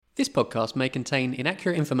This podcast may contain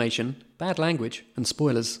inaccurate information, bad language, and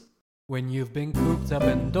spoilers. When you've been cooped up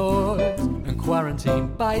indoors and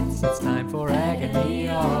quarantine bites, it's time for Agony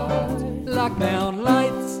Art Lockdown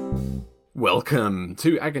Lights. Welcome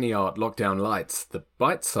to Agony Art Lockdown Lights, the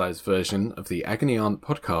bite-sized version of the Agony Art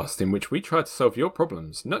podcast in which we try to solve your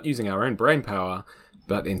problems, not using our own brain power,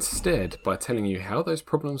 but instead by telling you how those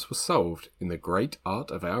problems were solved in the great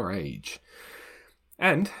art of our age.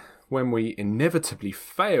 And when we inevitably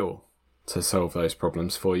fail to solve those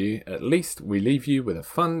problems for you, at least we leave you with a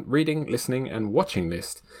fun reading, listening and watching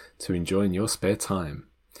list to enjoy in your spare time.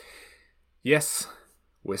 Yes,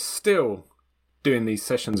 we're still doing these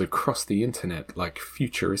sessions across the internet like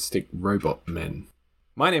futuristic robot men.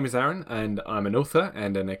 My name is Aaron and I'm an author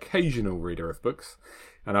and an occasional reader of books,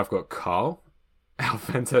 and I've got Carl, our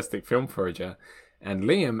fantastic film forager, and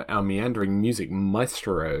Liam, our meandering music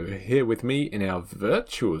maestro, here with me in our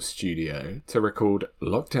virtual studio to record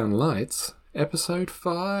Lockdown Lights, episode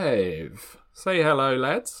 5. Say hello,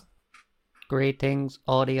 lads. Greetings,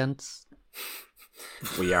 audience.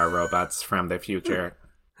 We are robots from the future.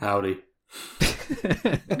 Howdy.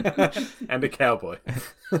 And a cowboy.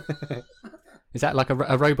 Is that like a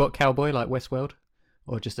robot cowboy like Westworld?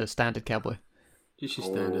 Or just a standard cowboy? Just your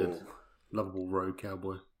standard lovable road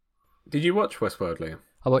cowboy. Did you watch Westworld, Liam?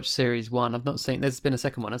 I watched series 1. I've not seen... There's been a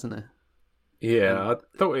second one, hasn't there? Yeah, I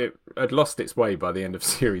thought it had lost its way by the end of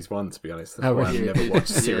series 1, to be honest. That's why really? I've never watched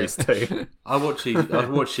series 2. I watched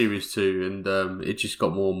series 2 and it just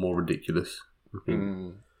got more and more ridiculous.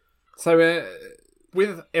 So,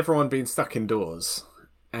 with everyone being stuck indoors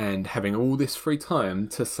and having all this free time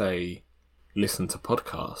to, say, listen to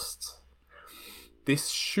podcasts, this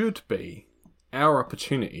should be our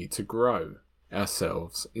opportunity to grow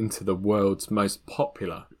ourselves into the world's most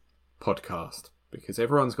popular podcast, because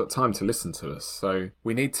everyone's got time to listen to us. So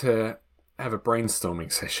we need to have a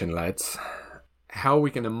brainstorming session, lads. How are we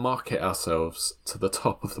going to market ourselves to the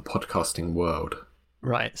top of the podcasting world?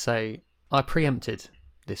 Right, so I preempted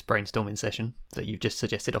this brainstorming session that you've just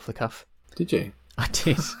suggested off the cuff. Did you? I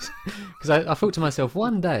did. Because I thought to myself,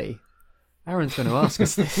 one day, Aaron's going to ask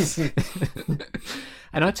us this.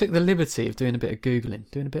 And I took the liberty of doing a bit of Googling,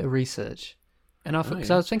 doing a bit of research. And I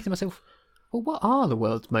was thinking to myself, well, what are the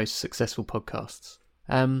world's most successful podcasts?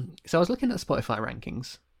 So I was looking at Spotify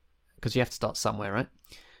rankings, because you have to start somewhere, right?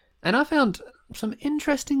 And I found some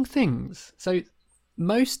interesting things. So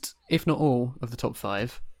most, if not all, of the top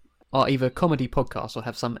 5 are either comedy podcasts or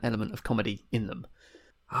have some element of comedy in them.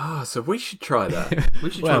 So we should try that. We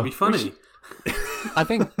should try to be funny. I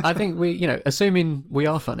think we, assuming we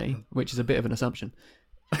are funny, which is a bit of an assumption,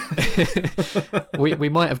 we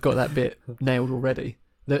might have got that bit nailed already.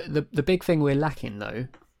 The big thing we're lacking though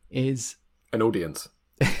is an audience.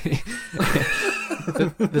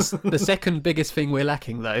 the second biggest thing we're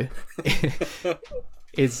lacking though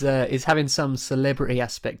is having some celebrity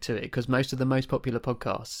aspect to it, because most of the most popular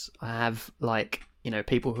podcasts have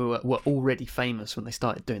people who were already famous when they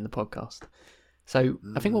started doing the podcast. So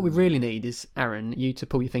I think what we really need is, Aaron, you to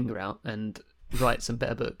pull your finger out and write some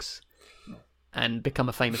better books and become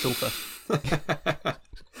a famous author.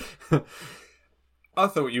 I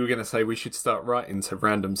thought you were going to say we should start writing to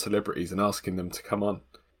random celebrities and asking them to come on.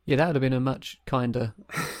 Yeah, that would have been a much kinder,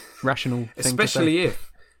 rational thing Especially to say.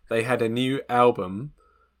 if they had a new album,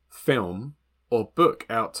 film, or book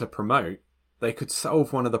out to promote, they could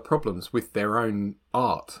solve one of the problems with their own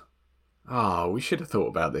art. We should have thought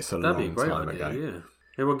about this That'd be a long great time idea, ago. yeah.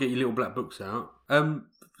 Everyone get your little black books out.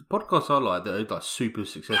 Podcasts I like that are like super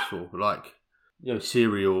successful, like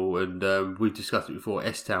Serial, and we've discussed it before,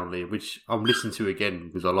 S-Townley, which I'm listening to again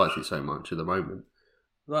because I liked it so much at the moment.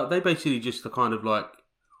 Like they basically just kind of like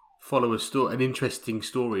follow an interesting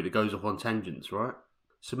story that goes off on tangents, right?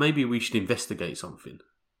 So maybe we should investigate something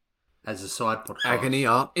as a side podcast. Agony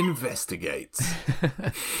Art investigates.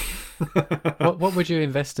 What would you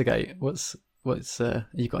investigate? What's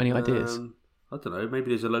you got any ideas? I don't know. Maybe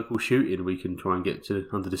there's a local shooting we can try and get to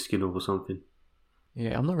under the skin of or something.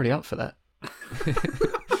 Yeah, I'm not really up for that.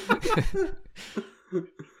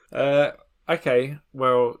 Okay,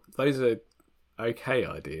 well, those are okay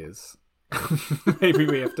ideas. Maybe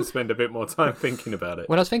we have to spend a bit more time thinking about it.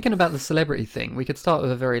 When I was thinking about the celebrity thing, we could start with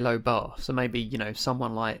a very low bar. So maybe,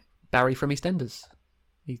 someone like Barry from EastEnders.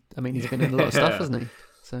 He's been in a lot of stuff, hasn't he?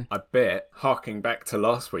 So I bet, harking back to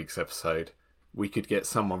last week's episode, we could get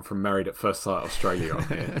someone from Married at First Sight Australia on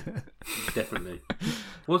here. Definitely.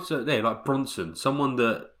 What's there? Like Bronson, someone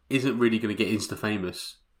that isn't really going to get insta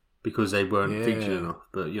famous because they weren't featured enough,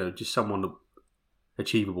 but just someone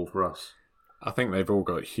achievable for us. I think they've all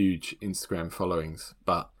got huge Instagram followings,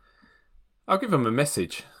 but I'll give them a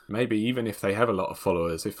message. Maybe even if they have a lot of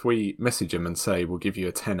followers, if we message them and say we'll give you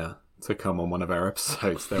a tenner to come on one of our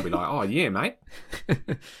episodes, they'll be like, oh yeah, mate.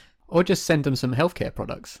 Or just send them some healthcare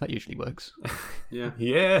products. That usually works. Yeah.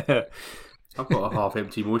 Yeah. I've got a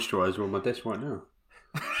half-empty moisturiser on my desk right now.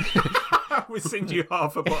 We'll send you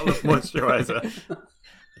half a bottle of moisturiser.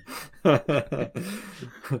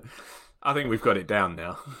 I think we've got it down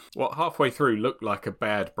now. What halfway through looked like a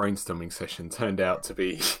bad brainstorming session turned out to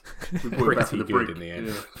be pretty good in the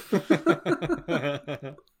end.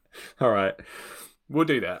 Yeah. All right, we'll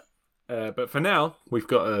do that. But for now, we've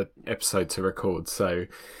got an episode to record. So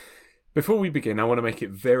before we begin, I want to make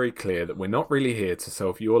it very clear that we're not really here to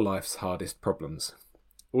solve your life's hardest problems.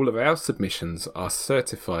 All of our submissions are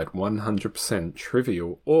certified 100%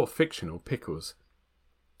 trivial or fictional pickles,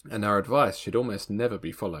 and our advice should almost never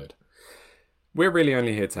be followed. We're really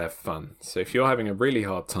only here to have fun, so if you're having a really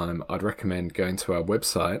hard time, I'd recommend going to our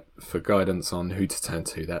website for guidance on who to turn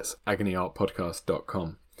to. That's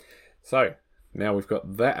agonyartpodcast.com. So, now we've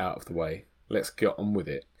got that out of the way, let's get on with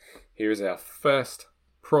it. Here is our first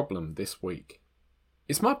problem this week.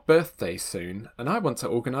 It's my birthday soon, and I want to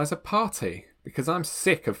organise a party, because I'm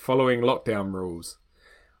sick of following lockdown rules.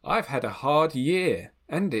 I've had a hard year,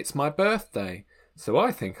 and it's my birthday, so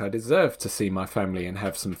I think I deserve to see my family and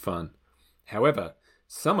have some fun. However,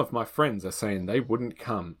 some of my friends are saying they wouldn't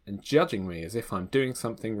come and judging me as if I'm doing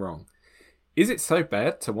something wrong. Is it so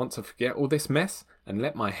bad to want to forget all this mess and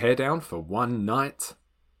let my hair down for one night?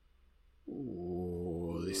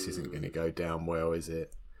 Ooh, this isn't going to go down well, is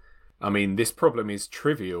it? I mean, this problem is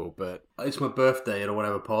trivial, but... It's my birthday and I want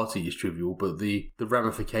to have a party is trivial, but the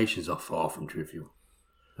ramifications are far from trivial.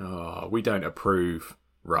 Oh, we don't approve,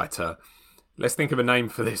 writer. Let's think of a name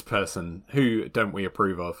for this person. Who don't we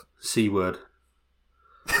approve of? C-word.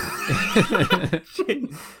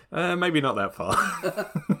 Maybe not that far.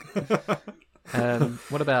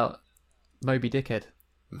 What about Moby Dickhead?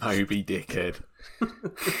 Moby Dickhead.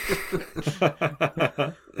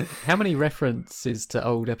 How many references to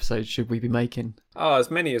old episodes should we be making? Oh,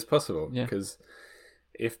 as many as possible. Yeah. Because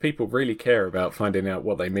if people really care about finding out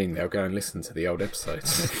what they mean, they'll go and listen to the old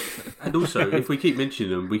episodes. And also, if we keep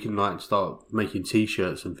mentioning them, we can like start making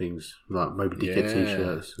T-shirts and things like Moby Dickhead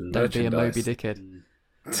T-shirts. And Don't be a Moby Dickhead.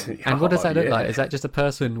 And what does that look like? Is that just a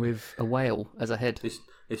person with a whale as a head?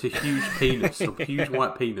 It's a huge penis, a huge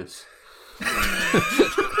white penis.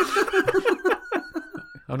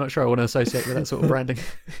 I'm not sure I want to associate with that sort of branding.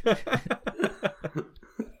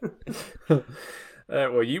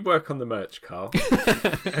 Well, you work on the merch, Carl.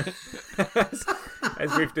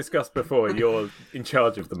 As we've discussed before, you're in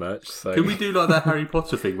charge of the merch. So can we do like that Harry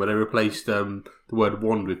Potter thing where they replaced the word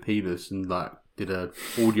wand with penis and like did a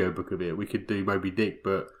audio book of it? We could do Moby Dick,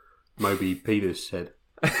 but Moby Penis said.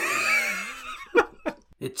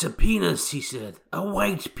 It's a penis, he said. A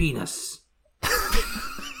white penis.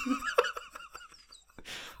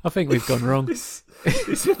 I think we've gone wrong. This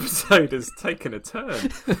episode has taken a turn.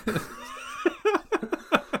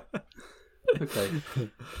 Okay.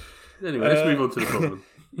 Anyway, let's move on to the problem.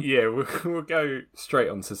 Yeah, we'll go straight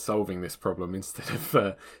on to solving this problem instead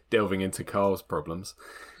of delving into Carl's problems.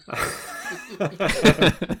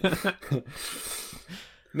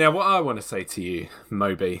 Now, what I want to say to you,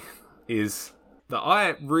 Moby, is that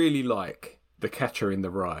I really like The Catcher in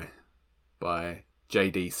the Rye by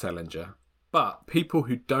J.D. Salinger. But people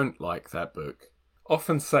who don't like that book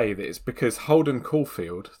often say that it's because Holden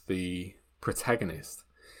Caulfield, the protagonist,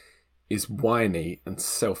 is whiny and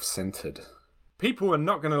self-centered. People are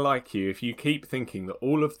not going to like you if you keep thinking that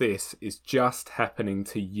all of this is just happening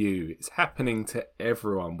to you. It's happening to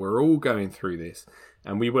everyone. We're all going through this,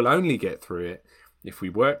 and we will only get through it if we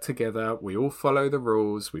work together, we all follow the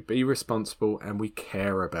rules, we be responsible, and we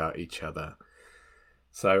care about each other.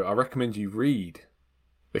 So I recommend you read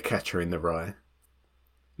The Catcher in the Rye.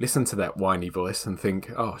 Listen to that whiny voice and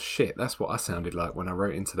think, oh shit, that's what I sounded like when I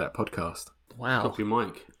wrote into that podcast. Wow. Copy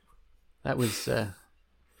Mike. That was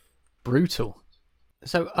brutal.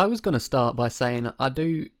 So I was going to start by saying I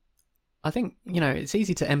think, it's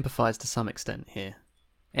easy to empathise to some extent here.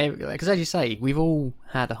 Because as you say, we've all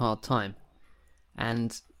had a hard time.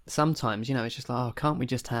 And sometimes, it's just like, oh, can't we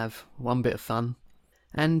just have one bit of fun?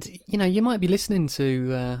 And, you might be listening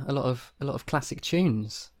to a lot of classic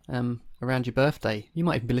tunes around your birthday. You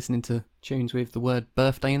might even be listening to tunes with the word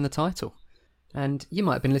birthday in the title. And you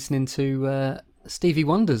might have been listening to Stevie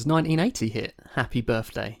Wonder's 1980 hit, Happy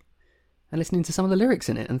Birthday, and listening to some of the lyrics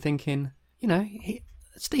in it and thinking,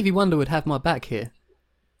 Stevie Wonder would have my back here.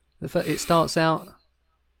 It starts out,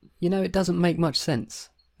 it doesn't make much sense.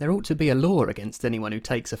 There ought to be a law against anyone who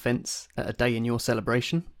takes offence at a day in your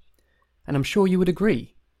celebration. And I'm sure you would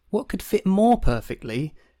agree. what could fit more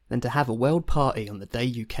perfectly than to have a world party on the day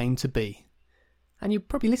you came to be? And you're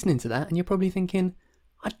probably listening to that and you're probably thinking,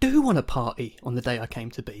 I do want a party on the day I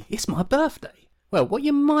came to be. It's my birthday. Well, what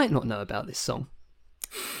you might not know about this song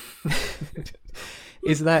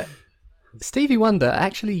is that Stevie Wonder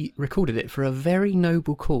actually recorded it for a very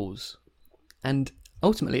noble cause. And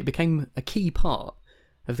ultimately it became a key part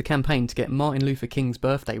of the campaign to get Martin Luther King's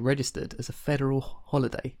birthday registered as a federal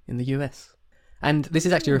holiday in the US. And this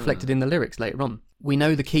is actually reflected in the lyrics later on. We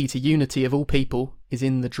know the key to unity of all people is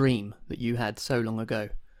in the dream that you had so long ago.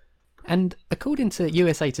 And according to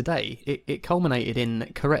USA Today, it culminated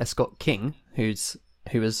in Coretta Scott King, who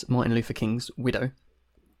was Martin Luther King's widow,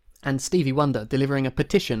 and Stevie Wonder delivering a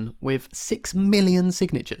petition with 6 million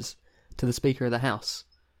signatures to the Speaker of the House.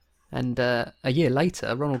 And a year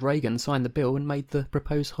later, Ronald Reagan signed the bill and made the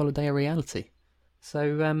proposed holiday a reality.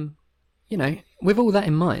 So, with all that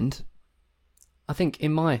in mind, I think,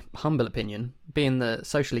 in my humble opinion, being the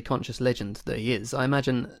socially conscious legend that he is, I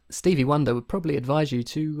imagine Stevie Wonder would probably advise you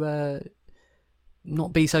to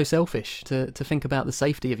not be so selfish, to think about the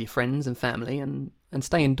safety of your friends and family and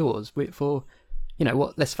stay indoors for,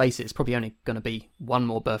 let's face it, it's probably only going to be one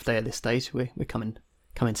more birthday at this stage. We're coming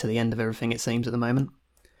to the end of everything, it seems, at the moment.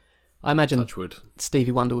 I imagine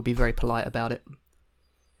Stevie Wonder would be very polite about it.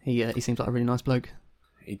 He seems like a really nice bloke.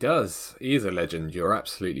 He does. He is a legend. You're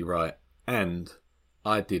absolutely right. And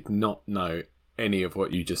I did not know any of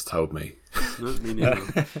what you just told me. No, me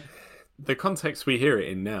neither. The context we hear it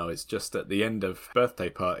in now is just at the end of birthday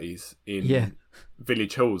parties in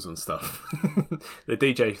village halls and stuff. The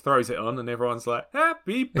DJ throws it on and everyone's like,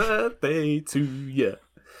 happy birthday to you.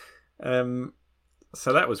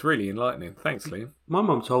 So that was really enlightening. Thanks, Liam. My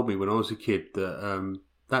mum told me when I was a kid that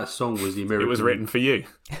that song was the American... It was written for you.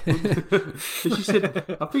 She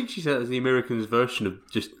said, I think she said it was the Americans' version of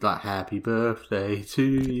just like happy birthday to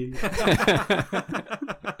you.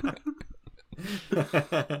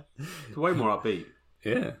 It's way more upbeat.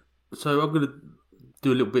 Yeah. So I'm going to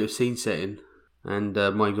do a little bit of scene setting. And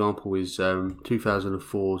my example is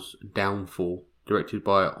 2004's Downfall, directed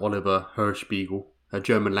by Oliver Hirschbiegel, a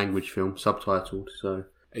German language film, subtitled. So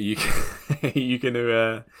Are you going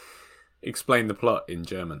to explain the plot in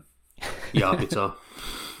German? Ja, bitte.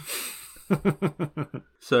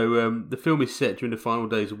 So the film is set during the final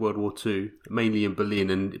days of World War II, mainly in Berlin,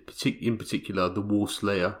 and in particular the War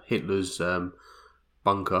Slayer, Hitler's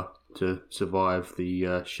bunker to survive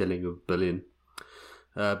the shelling of Berlin.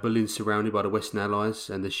 Berlin's surrounded by the Western Allies,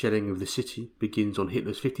 and the shelling of the city begins on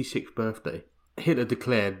Hitler's 56th birthday. Hitler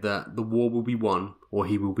declared that the war will be won, or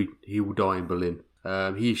he will die in Berlin.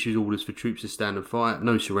 He issues orders for troops to stand and fight,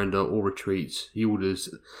 no surrender or retreats. He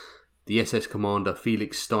orders the SS commander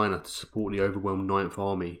Felix Steiner to support the overwhelmed Ninth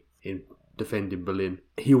Army in defending Berlin.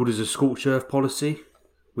 He orders a scorched earth policy,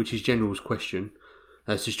 which his generals question,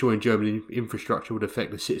 as destroying German infrastructure would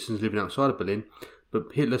affect the citizens living outside of Berlin.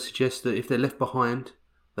 But Hitler suggests that if they're left behind,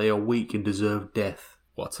 they are weak and deserve death.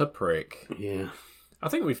 What a prick. Yeah. I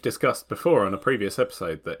think we've discussed before on a previous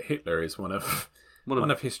episode that Hitler is one of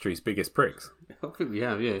history's biggest pricks. I think we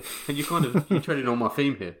have, yeah. And you're treading on my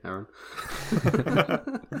theme here, Aaron.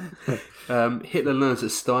 Hitler learns that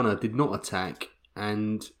Steiner did not attack,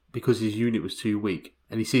 and because his unit was too weak,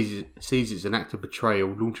 and he sees it as an act of betrayal,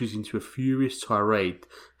 launches into a furious tirade,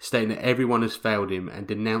 stating that everyone has failed him and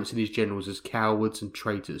denouncing his generals as cowards and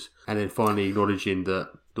traitors, and then finally acknowledging that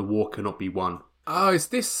the war cannot be won. Oh, is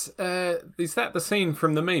that the scene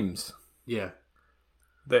from the memes? Yeah.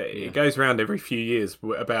 It goes around every few years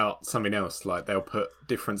about something else, like they'll put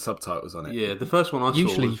different subtitles on it. Yeah, the first one I saw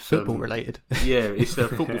usually was football related. Yeah, it's a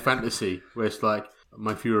football fantasy where it's like,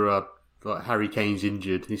 my Führer, like Harry Kane's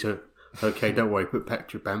injured. He said, okay, don't worry, put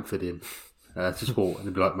Patrick Bamford in to support. And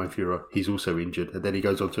they'd be like, my Führer, he's also injured. And then he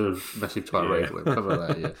goes on to a massive tirade.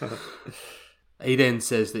 He then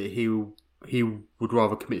says that he would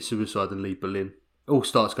rather commit suicide than leave Berlin. All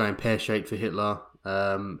starts going pear-shaped for Hitler.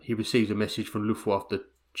 He receives a message from Luftwaffe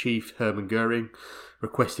Chief Hermann Goering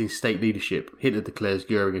requesting state leadership. Hitler declares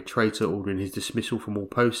Goering a traitor, ordering his dismissal from all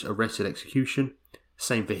posts, arrest and execution.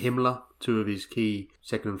 Same for Himmler, two of his key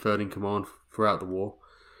second and third in command throughout the war.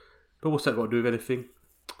 But what's that got to do with anything?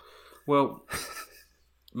 Well,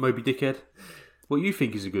 Moby Dickhead, what you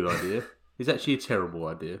think is a good idea is actually a terrible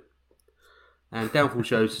idea. And Downfall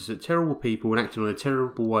shows us that terrible people and acting on their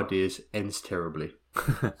terrible ideas ends terribly.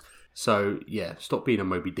 So, yeah, stop being a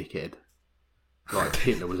Moby Dickhead. Like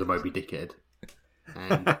Hitler was a Moby Dickhead.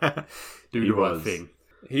 And do the right thing.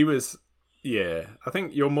 He was, yeah. I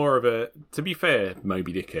think you're more of a, to be fair,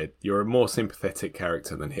 Moby Dickhead, you're a more sympathetic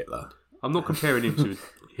character than Hitler. I'm not comparing him to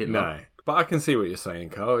Hitler. No, but I can see what you're saying,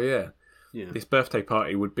 Carl, yeah. this birthday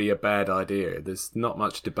party would be a bad idea. There's not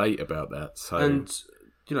much debate about that. So, and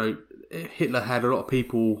Hitler had a lot of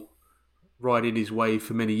people riding his wave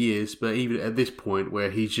for many years, but even at this point where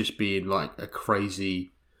he's just being like a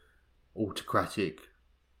crazy autocratic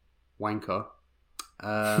wanker,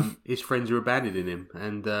 his friends are abandoning him.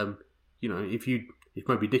 And if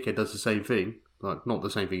Moby Dickhead does the same thing, like not the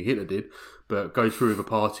same thing Hitler did, but goes through with a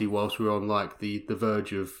party whilst we're on like the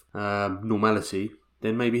verge of normality,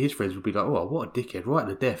 then maybe his friends would be like, "Oh, what a dickhead! Right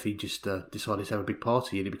to death, he just decided to have a big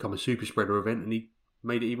party and it became a super spreader event, and he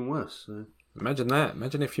made it even worse." So. Imagine that.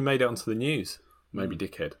 Imagine if you made it onto the news. Moby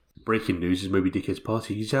Dickhead. Breaking news is Moby Dickhead's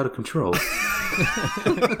party. He's out of control.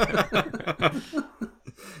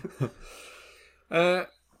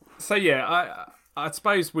 So yeah, I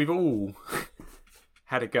suppose we've all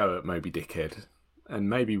had a go at Moby Dickhead, and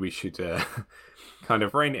maybe we should kind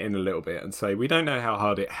of rein it in a little bit and say we don't know how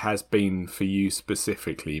hard it has been for you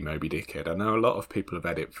specifically, Moby Dickhead. I know a lot of people have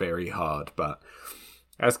had it very hard, but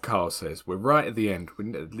as Carl says, we're right at the end.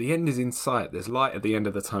 The end is in sight. There's light at the end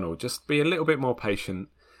of the tunnel. Just be a little bit more patient.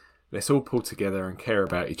 Let's all pull together and care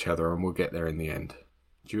about each other, and we'll get there in the end.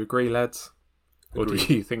 Do you agree, lads? Or do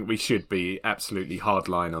you think we should be absolutely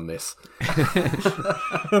hardline on this?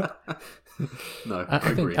 No,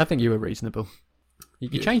 I think you were reasonable.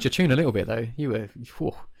 You changed your tune a little bit though. You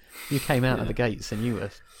came out of the gates and you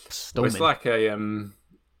were storming. Well, it's like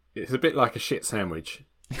it's a bit like a shit sandwich.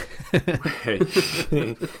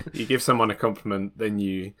 You give someone a compliment, then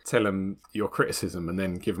you tell them your criticism, and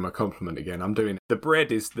then give them a compliment again. I'm doing the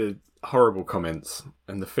bread is the horrible comments,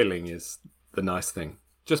 and the filling is the nice thing.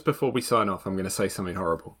 Just before we sign off, I'm going to say something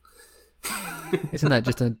horrible. Isn't that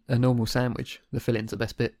just a normal sandwich? The filling's the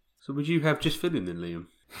best bit. So would you have just filling then, Liam?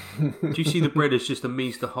 Do you see the bread as just a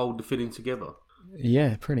means to hold the filling together?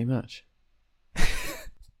 Yeah, pretty much.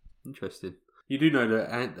 Interesting. You do know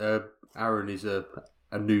that Aaron is a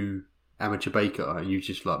new amateur baker, and you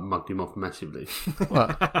just like mugged him off massively.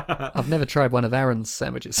 Well, I've never tried one of Aaron's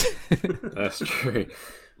sandwiches. That's true.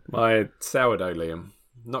 My sourdough, Liam,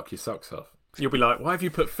 knock your socks off. You'll be like, why have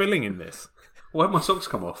you put filling in this? Why have my socks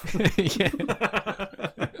come off?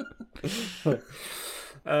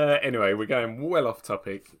 Anyway, we're going well off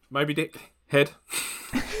topic. Moby Dick, head.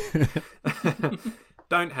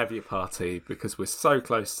 Don't have your party because we're so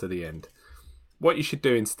close to the end. What you should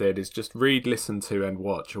do instead is just read, listen to, and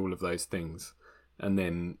watch all of those things. And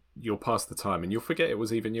then you'll pass the time and you'll forget it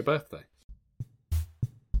was even your birthday.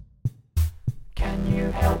 Can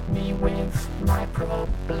you help me with my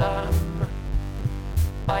problem?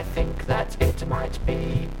 I think that it might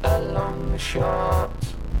be a long shot.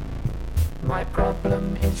 My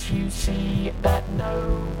problem is you see that no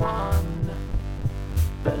one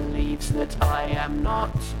believes that I am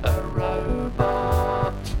not a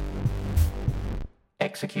robot.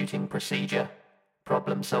 Executing procedure.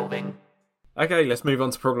 Problem solving. Okay, let's move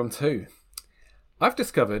on to problem 2. I've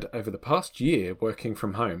discovered over the past year working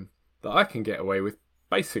from home that I can get away with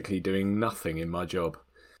basically doing nothing in my job.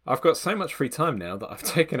 I've got so much free time now that I've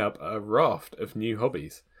taken up a raft of new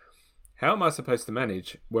hobbies. How am I supposed to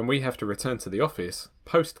manage when we have to return to the office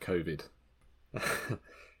post-COVID?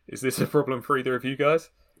 Is this a problem for either of you guys?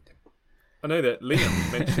 I know that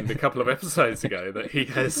Liam mentioned a couple of episodes ago that he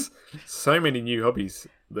has so many new hobbies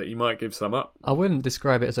that he might give some up. I wouldn't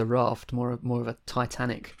describe it as a raft, more of a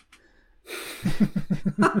Titanic.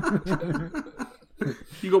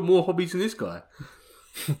 You got more hobbies than this guy.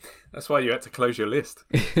 That's why you had to close your list.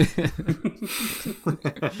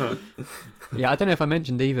 Yeah, I don't know if I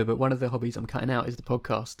mentioned either, but one of the hobbies I'm cutting out is the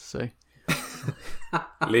podcast, so...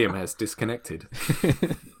 Liam has disconnected.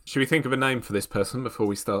 Should we think of a name for this person before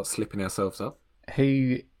we start slipping ourselves up?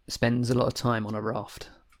 Who spends a lot of time on a raft?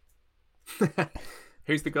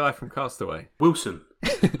 Who's the guy from Castaway? Wilson.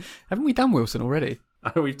 Haven't we done Wilson already?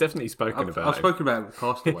 Oh, we've definitely spoken about him. I've spoken about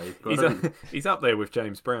Castaway. But he's up there with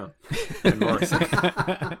James Brown and Morrison.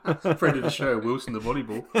 Friend of the show, Wilson the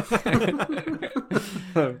volleyball.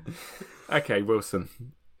 Okay, Wilson.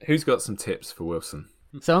 Who's got some tips for Wilson?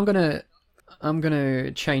 So I'm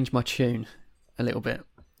gonna change my tune a little bit.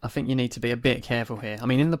 I think you need to be a bit careful here. I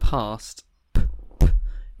mean, in the past,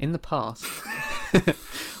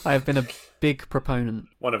 I have been a big proponent.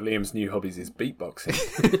 One of Liam's new hobbies is beatboxing.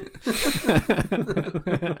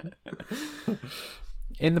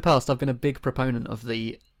 In the past, I've been a big proponent of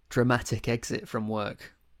the dramatic exit from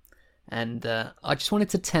work. And I just wanted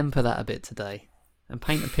to temper that a bit today and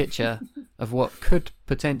paint a picture of what could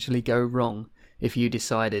potentially go wrong if you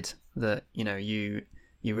decided that,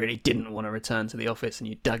 you really didn't want to return to the office and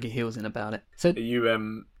you dug your heels in about it. So, are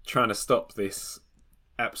you trying to stop this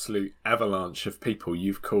absolute avalanche of people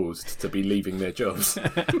you've caused to be leaving their jobs,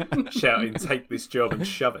 shouting, "Take this job and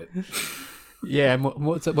shove it." Yeah, and what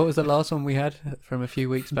was the last one we had from a few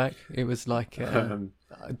weeks back? It was like,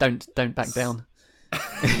 don't back down.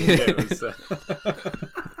 Yeah, it was,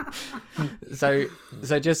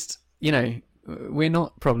 So just, we're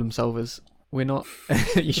not problem solvers. We're not.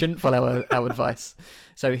 You shouldn't follow our advice.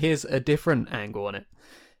 So here's a different angle on it.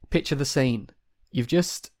 Picture the scene. You've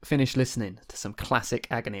just finished listening to some classic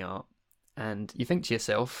Agony art, and you think to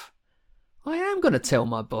yourself, I am going to tell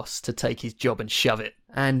my boss to take his job and shove it.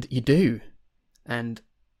 And you do. And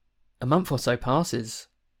a month or so passes,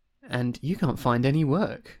 and you can't find any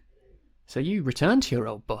work. So you return to your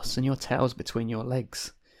old boss, and your tail's between your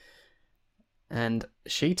legs. And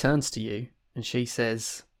she turns to you, and she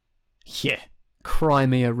says, yeah, cry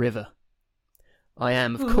me a river. I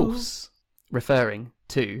am, of course, referring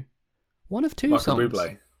to one of two Michael songs.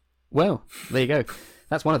 Bublé. Well, there you go.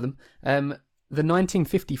 That's one of them. The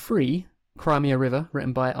 1953 Cry Me a River,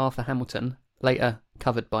 written by Arthur Hamilton, later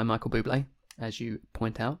covered by Michael Bublé, as you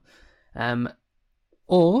point out.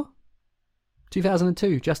 Or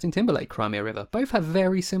 2002, Justin Timberlake, Cry Me a River. Both have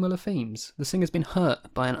very similar themes. The singer's been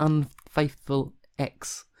hurt by an unfaithful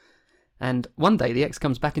ex. And one day the ex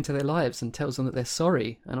comes back into their lives and tells them that they're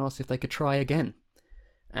sorry and asks if they could try again.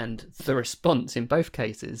 And the response in both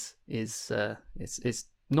cases is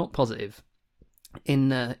not positive. In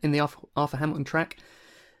the Arthur Hamilton track,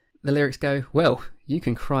 the lyrics go, well, you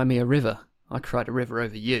can cry me a river. I cried a river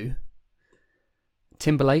over you.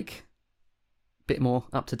 Timberlake, bit more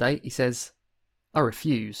up to date, he says, I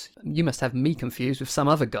refuse. You must have me confused with some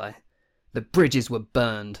other guy. The bridges were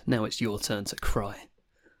burned. Now it's your turn to cry.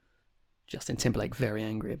 Justin Timberlake very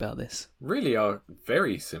angry about this. Really are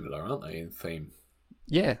very similar, aren't they, in theme?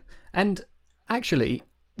 Yeah, and actually,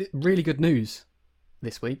 really good news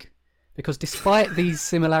this week, because despite these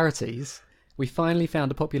similarities, we finally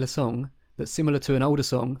found a popular song that's similar to an older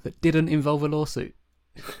song that didn't involve a lawsuit.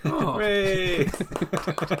 Oh.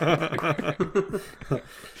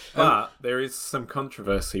 But there is some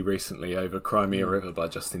controversy recently over Cry Me a River by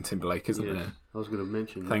Justin Timberlake, isn't there? I was going to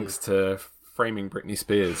mention Thanks to Framing Britney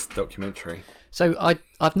Spears documentary. So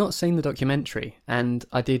I've not seen the documentary, and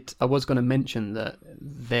I was going to mention that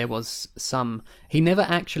there was some. He never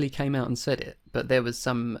actually came out and said it, but there was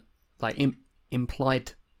some like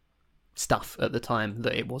implied stuff at the time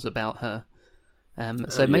that it was about her.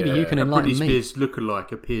 So maybe you can enlighten Britney me. Spears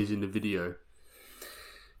lookalike appears in the video.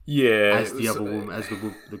 Yeah, As the other woman, as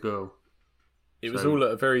the girl. It was all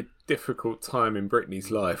at a very difficult time in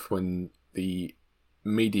Britney's life when the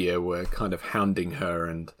media were kind of hounding her,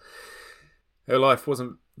 and her life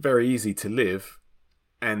wasn't very easy to live.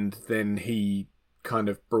 And then he kind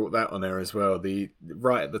of brought that on her as well.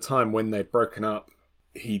 Right at the time when they'd broken up,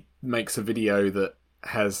 he makes a video that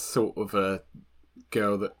has sort of a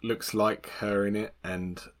girl that looks like her in it,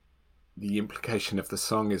 and the implication of the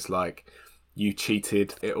song is like, you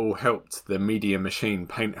cheated. It all helped the media machine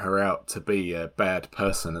paint her out to be a bad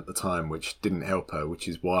person at the time, which didn't help her, which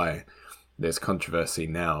is why there's controversy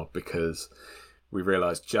now, because we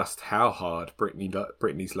realise just how hard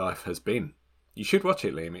Britney's life has been. You should watch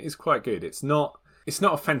it, Liam. It is quite good. It's not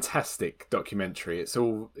a fantastic documentary. It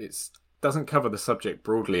doesn't cover the subject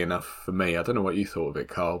broadly enough for me. I don't know what you thought of it,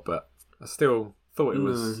 Carl, but I still thought it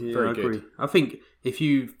was very good. Agree. I think if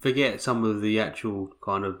you forget some of the actual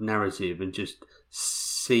kind of narrative and just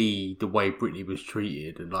see the way Britney was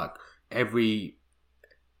treated, and like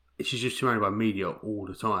she's just surrounded by media all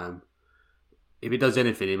the time. If it does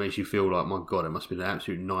anything, it makes you feel like, my God, it must be an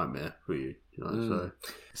absolute nightmare for you.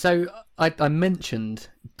 So I mentioned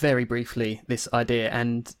very briefly this idea,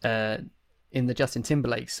 and in the Justin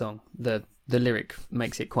Timberlake song, the lyric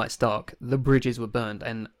makes it quite stark. The bridges were burned,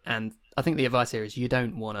 and I think the advice here is you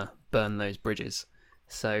don't want to burn those bridges.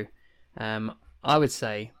 So I would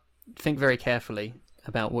say think very carefully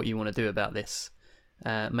about what you want to do about this.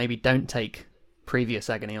 Maybe don't take previous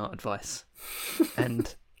Agony Art advice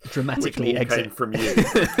and dramatically Which all exit came from you.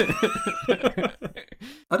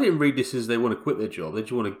 I didn't read this as they want to quit their job. They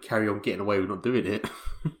just want to carry on getting away with not doing it.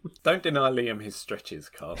 Don't deny Liam his stretches,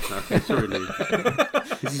 Carl. Sorry, Liam.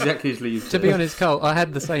 It's exactly as Liam said. To be honest, Carl, I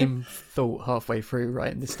had the same thought halfway through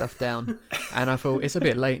writing this stuff down, and I thought, it's a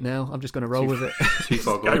bit late now, I'm just going to roll with it. Too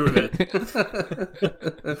far Go with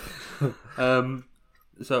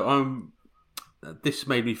it. This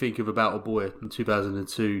made me think of About a Boy in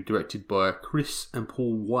 2002, directed by Chris and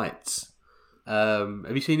Paul Weitz.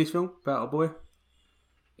 Have you seen this film, About a Boy?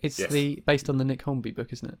 It's Yes. based on the Nick Hornby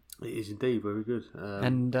book, isn't it? It is indeed very good.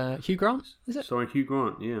 And Hugh Grant, is it? Starring Hugh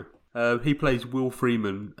Grant, yeah. He plays Will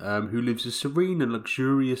Freeman, who lives a serene and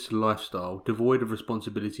luxurious lifestyle, devoid of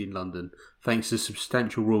responsibility in London, thanks to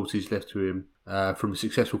substantial royalties left to him from a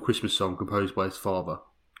successful Christmas song composed by his father,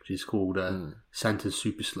 which is called Santa's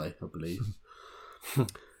Super Sleigh, I believe.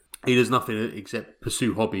 He does nothing except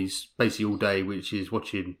pursue hobbies basically all day, which is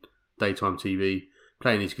watching daytime TV,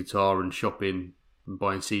 playing his guitar and shopping and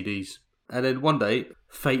buying CDs. And then one day,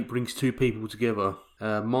 fate brings two people together.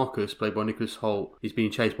 Marcus, played by Nicholas Hoult, is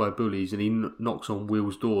being chased by bullies and he knocks on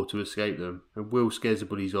Will's door to escape them. And Will scares the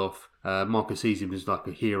bullies off. Marcus sees him as like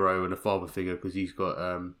a hero and a father figure because he's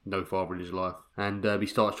got no father in his life. And he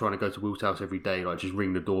starts trying to go to Will's house every day, like just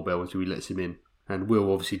ring the doorbell until he lets him in. And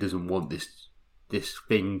Will obviously doesn't want this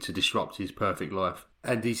thing to disrupt his perfect life.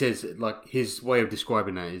 And he says, like, his way of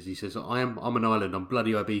describing that is, he says, I'm an island, I'm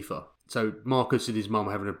bloody Ibiza. So Marcus and his mum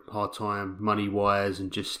are having a hard time, money-wise,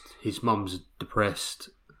 and just his mum's depressed.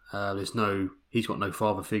 He's got no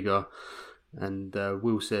father figure. And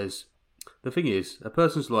Will says, the thing is, a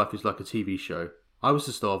person's life is like a TV show. I was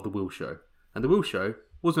the star of The Will Show. And The Will Show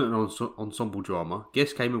wasn't an ensemble drama.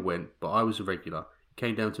 Guests came and went, but I was a regular. It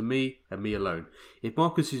came down to me and me alone. If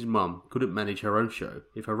Marcus's mum couldn't manage her own show,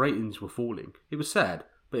 if her ratings were falling, it was sad,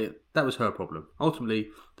 but that was her problem. Ultimately,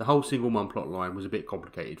 the whole single mum plot line was a bit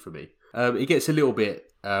complicated for me. It gets a little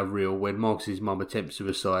bit real when Marcus's mum attempts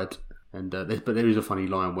suicide, but there is a funny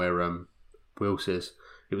line where Will says,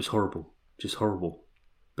 "It was horrible, just horrible,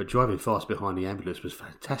 but driving fast behind the ambulance was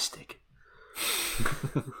fantastic."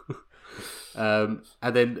 And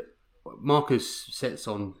then Marcus sets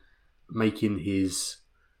on making his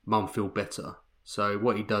mum feel better. So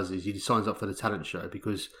what he does is he signs up for the talent show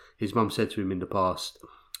because his mum said to him in the past,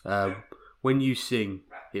 when you sing,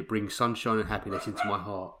 it brings sunshine and happiness into my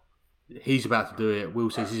heart. He's about to do it. Will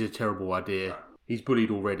says this is a terrible idea. He's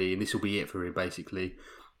bullied already and this will be it for him, basically.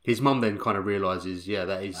 His mum then kind of realises, yeah,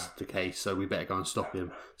 that is the case, so we better go and stop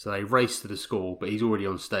him. So they race to the school, but he's already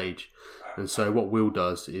on stage. And so what Will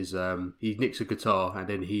does is he nicks a guitar and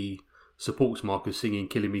then he supports Marcus singing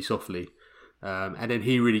Killing Me Softly. And then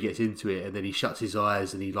he really gets into it, and then he shuts his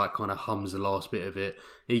eyes and he like kind of hums the last bit of it.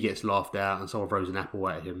 He gets laughed out and someone throws an apple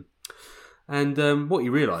at him. And what he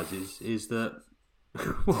realises is that...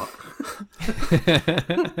 What?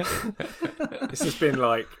 This has been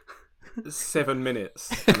like 7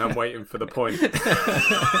 minutes and I'm waiting for the point.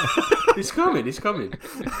 It's coming.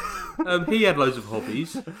 He had loads of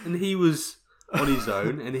hobbies and he was on his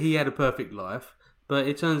own and he had a perfect life. But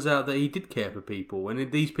it turns out that he did care for people,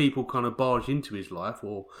 and these people kind of barged into his life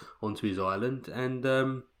or onto his island,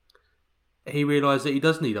 and he realised that he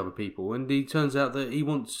does need other people, and he turns out that he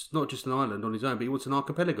wants not just an island on his own, but he wants an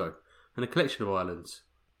archipelago and a collection of islands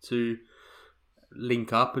to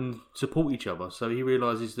link up and support each other. So he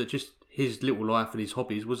realises that just his little life and his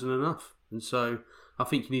hobbies wasn't enough, and so I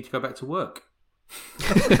think you need to go back to work.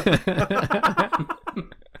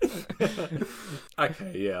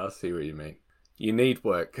 Okay, yeah, I see what you mean. You need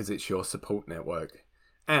work because it's your support network.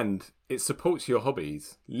 And it supports your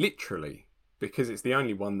hobbies, literally, because it's the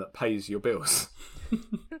only one that pays your bills.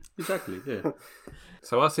 Exactly, yeah.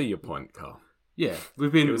 So I see your point, Carl. Yeah,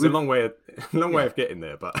 it was a long way of getting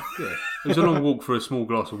there, but... Yeah, it was a long walk for a small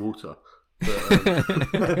glass of water. But,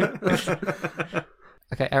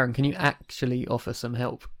 Okay, Aaron, can you actually offer some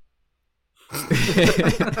help?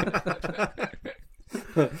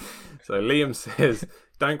 So Liam says,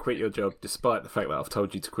 don't quit your job despite the fact that I've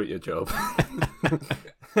told you to quit your job.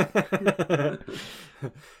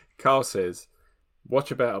 Carl says,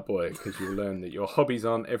 watch About a Boy because you'll learn that your hobbies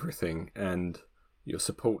aren't everything and your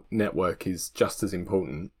support network is just as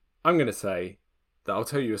important. I'm going to say that I'll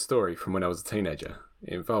tell you a story from when I was a teenager.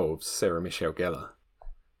 It involves Sarah Michelle Gellar.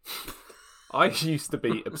 I used to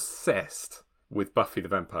be obsessed with Buffy the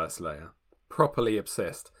Vampire Slayer. Properly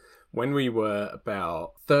obsessed. When we were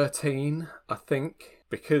about 13, I think,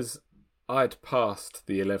 because I'd passed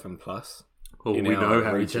the 11 plus. Oh, we know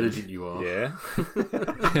how intelligent you are. Yeah.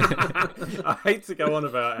 I hate to go on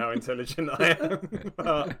about how intelligent I am,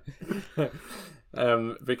 but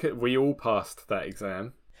because we all passed that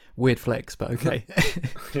exam. Weird flex, but okay.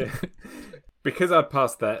 Yeah. Because I'd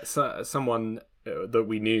passed that, someone that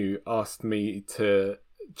we knew asked me to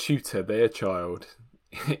tutor their child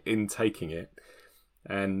in taking it.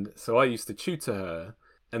 And so I used to tutor her,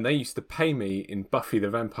 and they used to pay me in Buffy the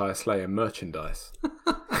Vampire Slayer merchandise.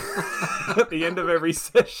 At the end of every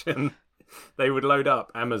session, they would load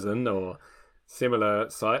up Amazon or similar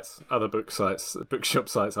sites, other bookshop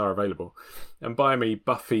sites are available, and buy me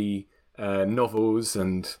Buffy novels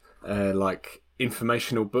and like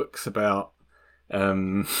informational books about...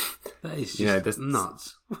 that is just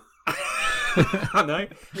nuts. I know.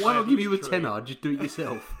 Why not give you a tenner? Just do it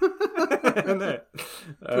yourself. I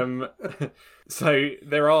know. So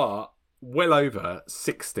there are well over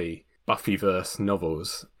 60 Buffyverse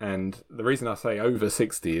novels, and the reason I say over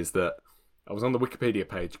 60 is that I was on the Wikipedia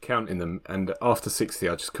page counting them, and after 60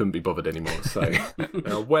 I just couldn't be bothered anymore. So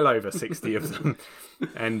there are well over 60 of them.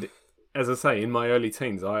 And as I say, in my early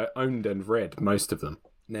teens, I owned and read most of them.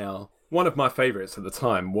 Now, one of my favourites at the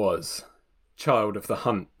time was Child of the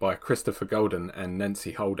Hunt by Christopher Golden and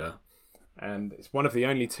Nancy Holder. And it's one of the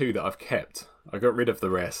only two that I've kept. I got rid of the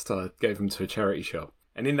rest. I gave them to a charity shop.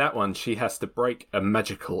 And in that one, she has to break a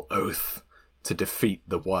magical oath to defeat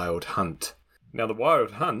the Wild Hunt. Now, the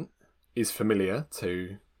Wild Hunt is familiar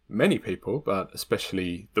to many people, but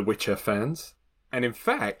especially the Witcher fans. And in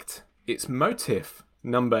fact, it's motif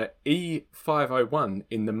number E501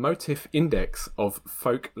 in the Motif Index of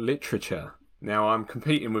Folk Literature. Now, I'm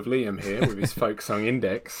competing with Liam here with his Folk Song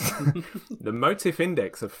Index. The Motif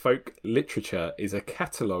Index of Folk Literature is a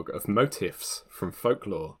catalogue of motifs from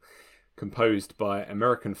folklore composed by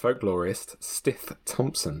American folklorist Stith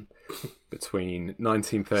Thompson between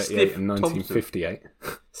 1938 and 1958.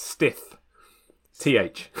 Stith.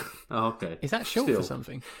 TH. Oh, okay. Is that short for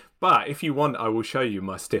something? But if you want, I will show you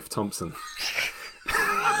my Stith Thompson.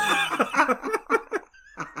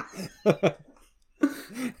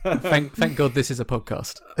 Thank God this is a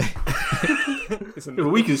podcast. Yeah,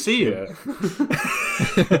 we can see you.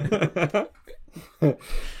 Yeah.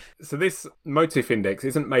 So this motif index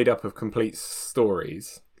isn't made up of complete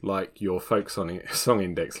stories like your folk song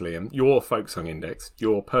index, Liam. Your folk song index,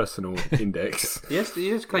 your personal index. Yes, he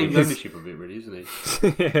has claimed ownership of it, really, isn't he?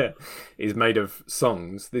 Yeah, is made of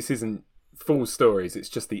songs. This isn't full stories, it's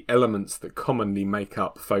just the elements that commonly make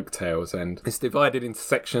up folk tales, and it's divided into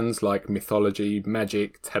sections like mythology,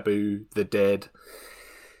 magic, taboo, the dead.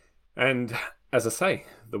 And as I say,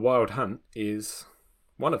 the Wild Hunt is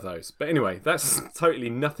one of those. But anyway, that's totally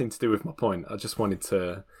nothing to do with my point. I just wanted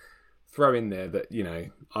to throw in there that, you know,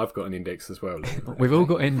 I've got an index as well, Liam. We've all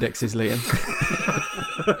got indexes, Liam.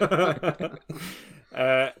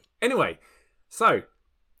 Anyway, so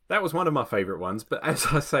that was one of my favourite ones, but as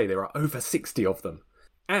I say, there are over 60 of them.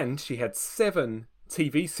 And she had 7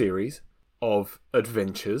 TV series of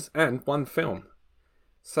adventures and 1 film.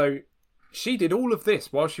 So she did all of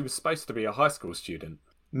this while she was supposed to be a high school student.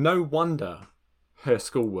 No wonder her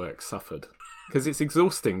schoolwork suffered, because it's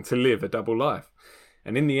exhausting to live a double life.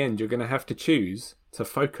 And in the end, you're going to have to choose to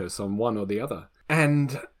focus on one or the other.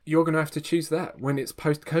 And you're going to have to choose that when it's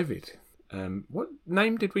post-COVID. What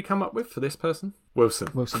name did we come up with for this person? Wilson.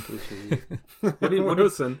 What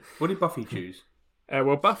did Buffy choose?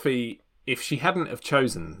 Well, Buffy, if she hadn't have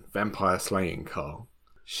chosen vampire slaying, Carl,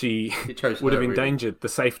 she would have endangered the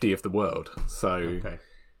safety of the world. So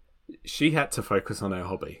she had to focus on her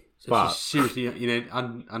hobby. So but she's seriously,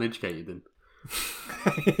 uneducated then.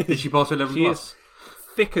 Did she pass her level plus?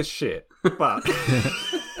 Thick as shit, but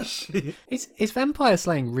Is vampire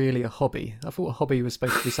slaying really a hobby? I thought a hobby was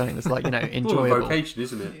supposed to be something that's like, enjoyable. Well, a vocation,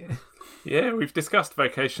 isn't it? Yeah, we've discussed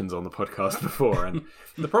vocations on the podcast before, and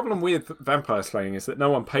the problem with vampire slaying is that no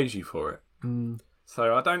one pays you for it.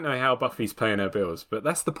 So I don't know how Buffy's paying her bills, but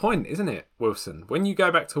that's the point, isn't it, Wilson? When you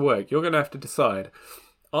go back to work, you're going to have to decide,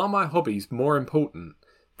 are my hobbies more important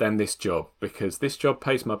than this job? Because this job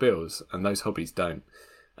pays my bills and those hobbies don't.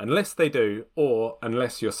 Unless they do, or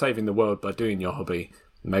unless you're saving the world by doing your hobby,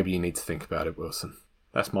 maybe you need to think about it, Wilson.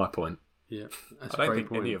 That's my point. Yeah, that's I don't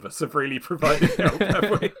think any of us have really provided help,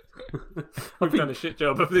 have we? We've done a shit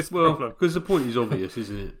job of this problem. Because the point is obvious,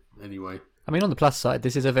 isn't it? Anyway. I mean, on the plus side,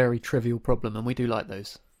 this is a very trivial problem, and we do like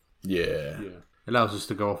those. Yeah. Allows us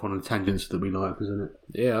to go off on the tangents that we like, isn't it?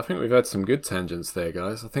 Yeah, I think we've had some good tangents there,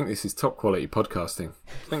 guys. I think this is top quality podcasting.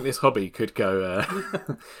 I think this hobby could go...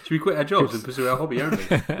 Should we quit our jobs and pursue our hobby only?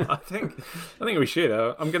 I think we should.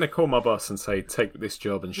 I'm going to call my boss and say, take this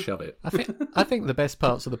job and shove it. I think the best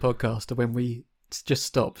parts of the podcast are when we just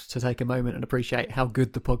stop to take a moment and appreciate how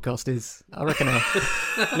good the podcast is. I reckon our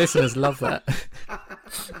listeners love that.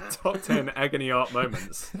 Top 10 agony art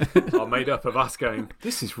moments are made up of us going,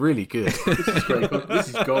 this is really good. This is great. This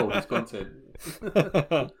is gold. This content.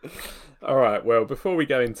 All right, well, before we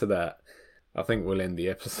go into that, I think we'll end the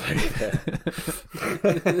episode there.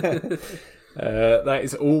 That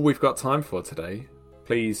is all we've got time for today.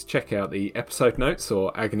 Please check out the episode notes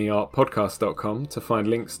or agonyartpodcast.com to find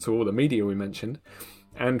links to all the media we mentioned,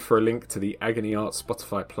 and for a link to the Agony Art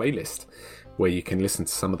Spotify playlist where you can listen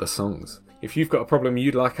to some of the songs. If you've got a problem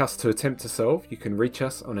you'd like us to attempt to solve, you can reach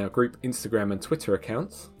us on our group Instagram and Twitter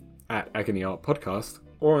accounts at Agony Art Podcast,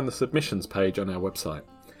 or on the submissions page on our website.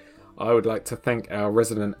 I would like to thank our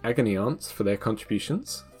resident agony aunts for their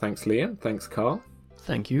contributions. Thanks, Leah. Thanks, Carl.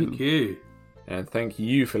 Thank you. Thank you. And thank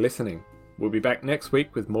you for listening. We'll be back next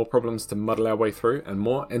week with more problems to muddle our way through and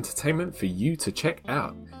more entertainment for you to check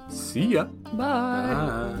out. See ya.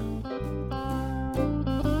 Bye.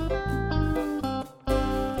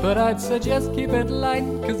 But I'd suggest keep it light,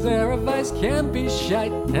 'cause their advice can be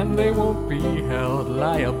shite, and they won't be held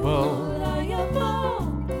liable.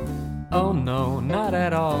 Oh no, not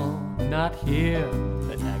at all, not here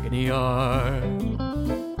at Agony Art.